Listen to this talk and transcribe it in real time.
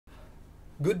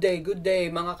Good day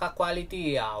mga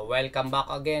ka-quality. Welcome back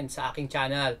again sa aking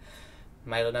channel.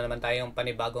 Mayroon na naman tayong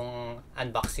panibagong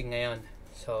unboxing ngayon.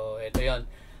 So, ito yon.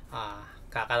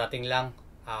 Kakarating lang.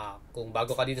 Kung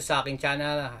bago ka dito sa aking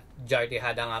channel,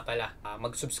 Tejada nga pala.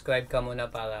 Mag-subscribe ka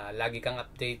muna para lagi kang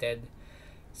updated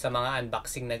sa mga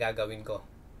unboxing na gagawin ko.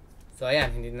 So,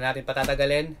 ayan. Hindi na natin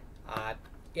patatagalin. At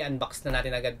i-unbox na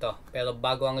natin agad to. Pero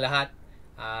bago ang lahat,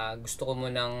 gusto ko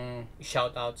munang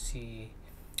i-shoutout si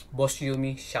Boss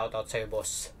Yumi, shoutout sa'yo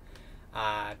boss.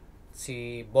 At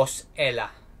si Boss Ella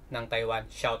ng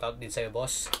Taiwan, shoutout din sa'yo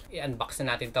boss. I-unbox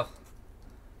na natin to.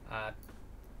 At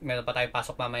meron pa tayong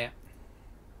pasok mamaya.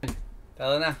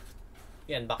 Pero na,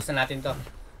 i-unbox na natin to.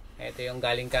 Ito yung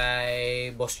galing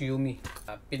kay Boss Yumi.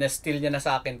 Pinasteal niya na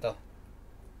sa akin to.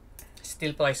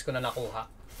 Steal price ko na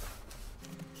nakuha.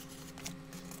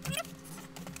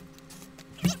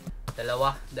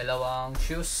 Dalawang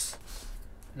shoes.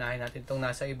 Unahin natin itong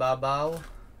nasa ibabaw. Ito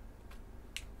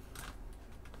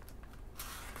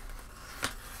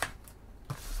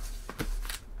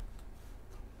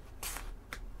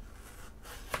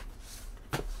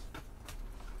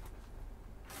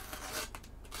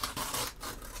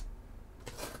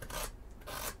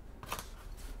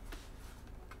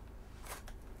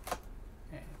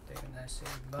yung nasa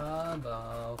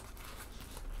ibabaw.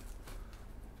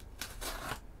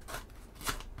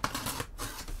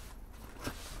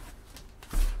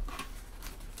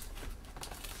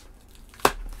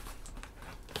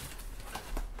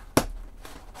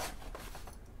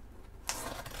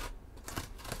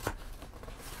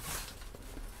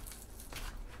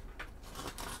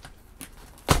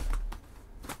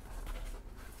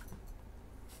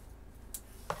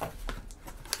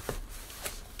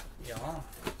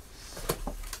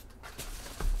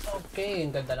 Okay,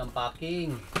 ang ganda ng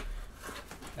packing.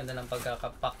 Ganda ng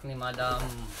pagkakapak ni Madam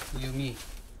Yumi.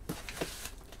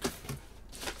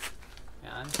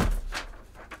 Yan.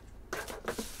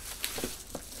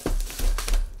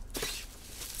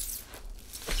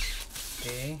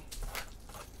 Okay.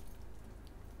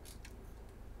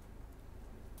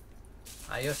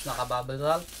 Ayos, naka-bubble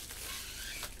wrap.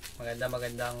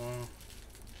 Magandang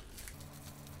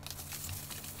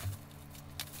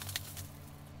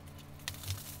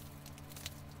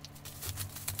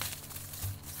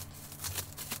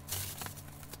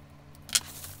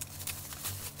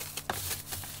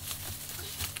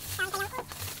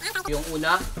yung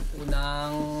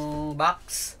unang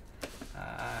box.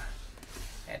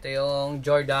 Ito yung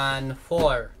Jordan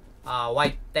 4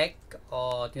 White Tech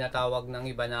o tinatawag ng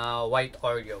iba na White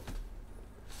Oreo.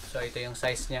 So ito yung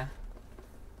size nya,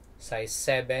 size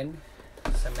 7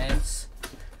 sa men's.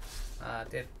 At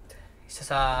isa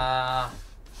sa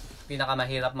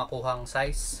pinakamahirap makuhang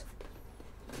size.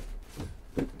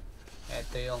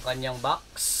 Ito yung kanyang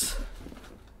box,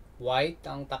 white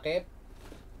ang takip.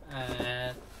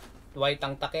 At white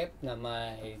ang takip na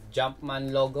may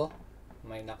Jumpman logo,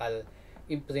 may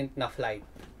naka-imprint na flight.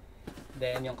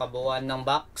 Then yung kabuuan ng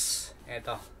box,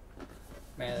 eto,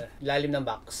 may lalim ng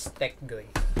box, tech gray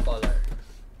color.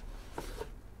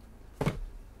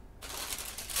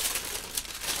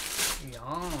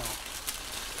 Yan.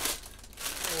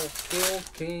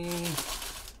 Okay.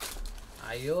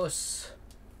 Ayos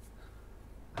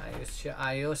siya,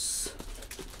 ayos.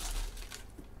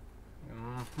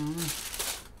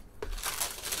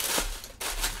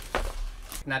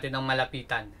 Natin ang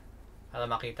malapitan para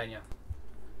makita nyo.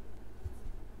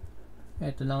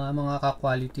 Ito na nga mga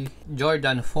ka-quality,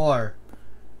 Jordan 4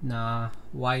 na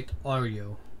White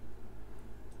Oreo.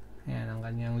 Ayan ang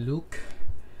kanyang look.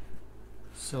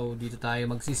 So dito tayo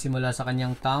magsisimula sa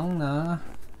kanyang tang na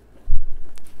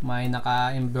may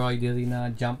naka-embroidery na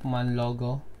Jumpman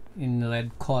logo in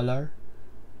red color.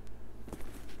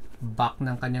 Back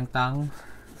ng kanyang tang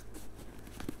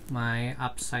may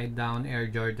upside down Air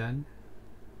Jordan.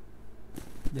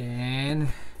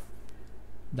 Then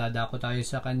dadako tayo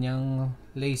sa kanyang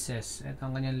laces. Ito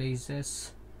ang kanyang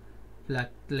laces,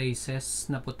 flat laces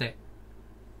na puti.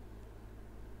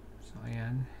 So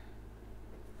ayan,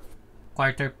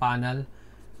 quarter panel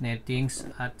nettings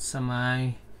at sa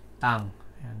may tang.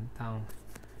 Ayan, tang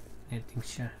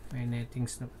nettings siya, may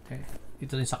nettings na puti.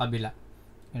 Ito rin sa kabila,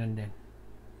 ganun din.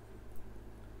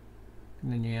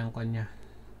 Tignan nyo yung kanya,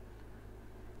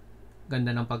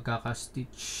 ganda ng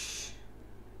pagkaka-stitch.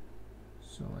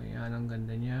 So ayan, ang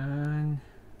ganda niyan.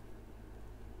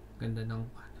 Ganda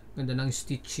ng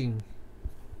stitching.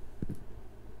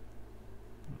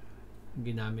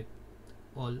 Ginamit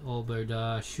all over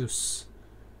the shoes.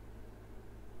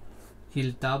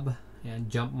 Heel tab, ayan,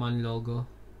 Jumpman logo.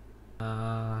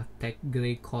 Tech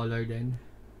gray color din.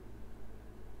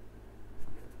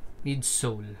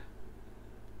 Midsole.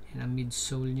 Yan ang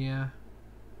midsole niya.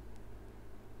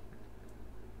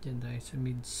 Diyan tayo sa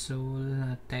midsole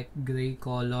na tech gray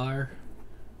color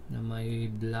na may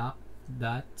black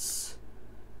dots.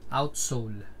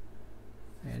 Outsole.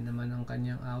 Ayan naman ang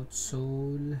kanyang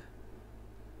outsole.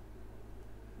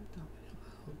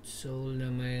 Outsole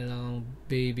na mayroong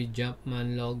Baby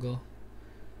Jumpman logo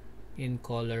in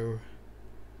color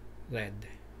red.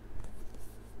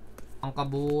 Ang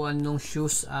kabuuan ng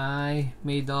shoes ay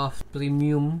made of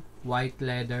premium white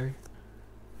leather.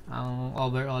 Ang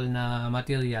overall na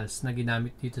materials na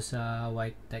ginamit dito sa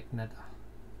white tech na to.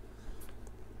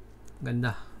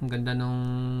 Ganda. Ang ganda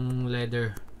nung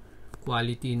leather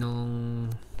quality nung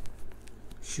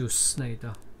shoes na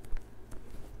ito.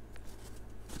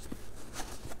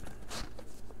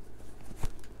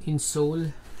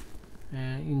 Insole.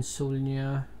 Insole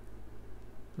niya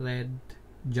red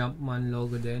Jumpman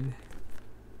logo din.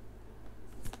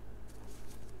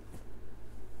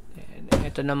 And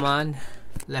ito naman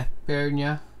left pair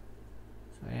niya.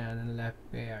 So ayan ang left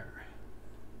pair.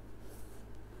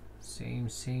 Same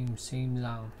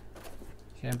lang.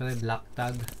 Siyempre black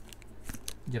tag,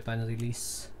 Japan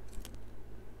release.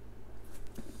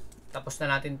 Tapos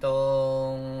na natin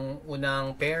tong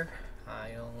unang pair,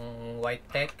 yung white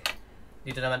tech.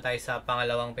 Dito naman tayo sa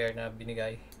pangalawang pair na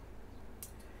binigay.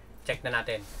 Check na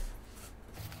natin.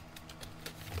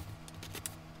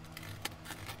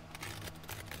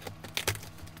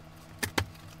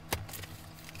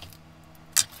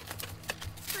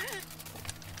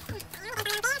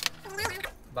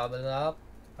 Bubble wrap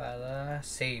para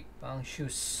safe ang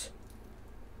shoes.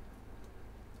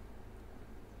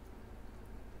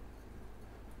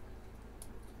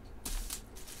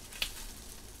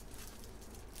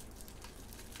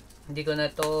 Hindi ko na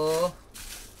to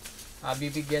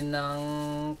bibigyan ng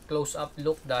close up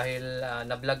look dahil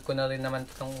na-vlog ko na rin naman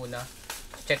itong una.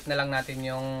 Check na lang natin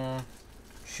yung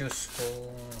shoes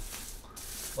kung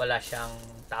wala siyang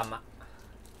tama.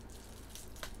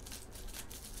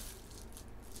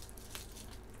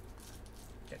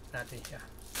 Check natin siya.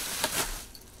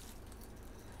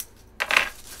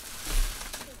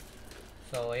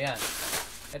 So ayan,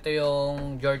 ito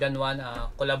yung Jordan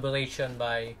 1 collaboration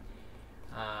by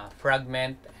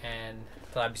Fragment and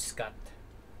Travis Scott.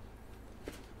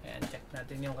 Ayan, check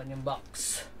natin yung kanyang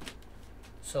box.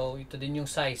 So ito din yung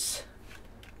size.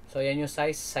 So yan yung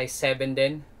size 7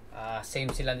 din.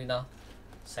 Same sila din, no?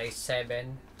 Size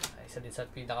 7. Isa din sa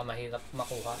pinakamahirap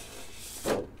makuha.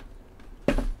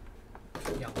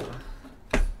 Yan ka.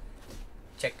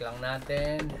 Check lang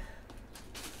natin.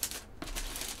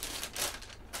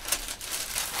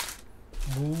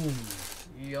 Boom.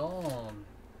 Yan.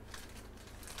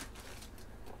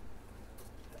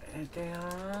 Ito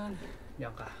yan.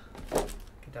 Yan ka.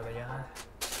 Kita ba yan?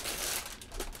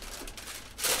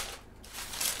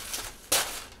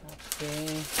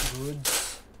 Okay. Good.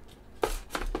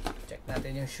 Check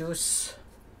natin yung shoes.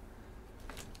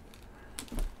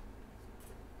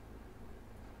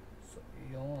 So,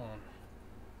 yun.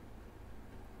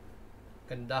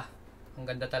 Ganda. Ang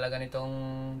ganda talaga nitong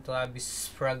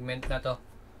Travis Fragment na to.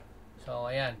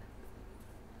 So, ayan.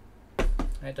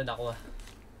 Ito nakuha.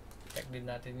 Check din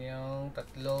natin yung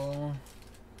tatlong.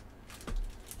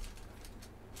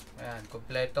 Ayan,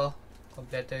 kompleto.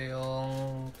 Kompleto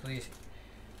yung 3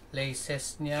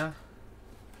 laces niya.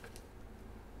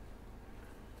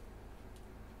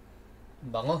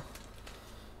 Bango.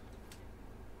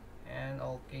 And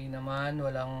okay naman.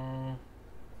 Walang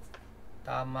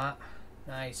tama.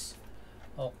 Nice.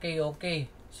 Okay.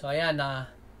 So ayan,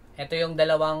 ito yung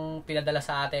dalawang pinadala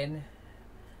sa atin.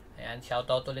 Ayan,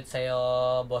 shoutout ulit sa'yo,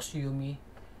 Boss Yumi.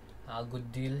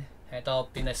 Good deal. Ito,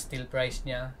 pina-steal price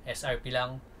niya. SRP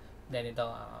lang. Then ito,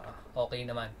 okay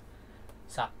naman.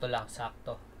 Sakto lang,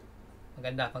 sakto.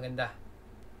 Maganda.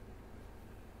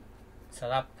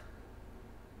 Sarap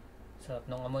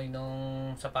nung amoy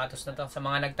nung sapatos na to. Sa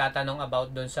mga nagtatanong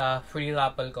about doon sa free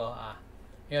raffle ko,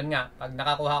 yun nga, pag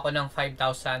nakakuha ko ng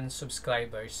 5,000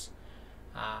 subscribers,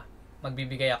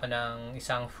 magbibigay ako ng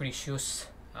isang free shoes.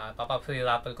 Papa-free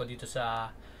raffle ko dito sa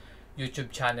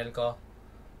YouTube channel ko.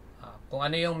 Kung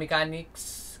ano yung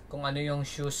mechanics, kung ano yung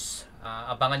shoes,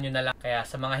 abangan nyo na lang. Kaya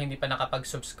sa mga hindi pa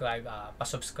nakapag-subscribe,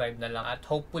 pa-subscribe na lang. At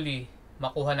hopefully,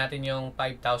 makuha natin yung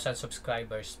 5,000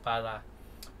 subscribers para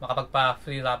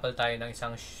makapagpa-free raffle tayo ng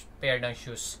isang pair ng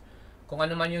shoes. Kung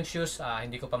ano man yung shoes,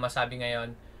 hindi ko pa masabi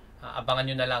ngayon. Abangan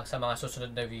nyo na lang sa mga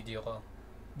susunod na video ko.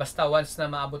 Basta once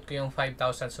na maabot ko yung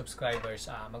 5,000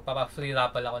 subscribers, magpapa-free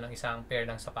raffle ako ng isang pair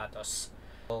ng sapatos.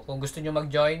 So, kung gusto nyo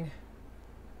mag-join,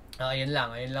 ayun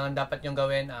lang ang dapat nyo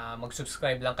gawin.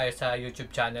 Mag-subscribe lang kayo sa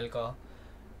YouTube channel ko.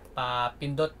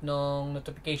 pa-pindot ng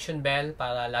notification bell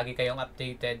para lagi kayong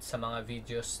updated sa mga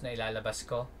videos na ilalabas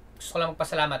ko. Gusto ko lang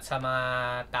magpasalamat sa mga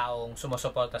taong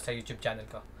sumusuporta sa YouTube channel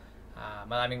ko.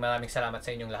 Maraming salamat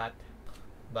sa inyong lahat.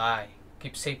 Bye.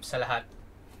 Keep safe sa lahat.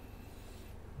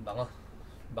 Bango.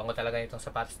 Bango talaga itong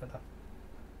sapatos na to.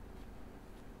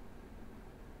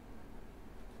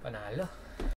 Panalo.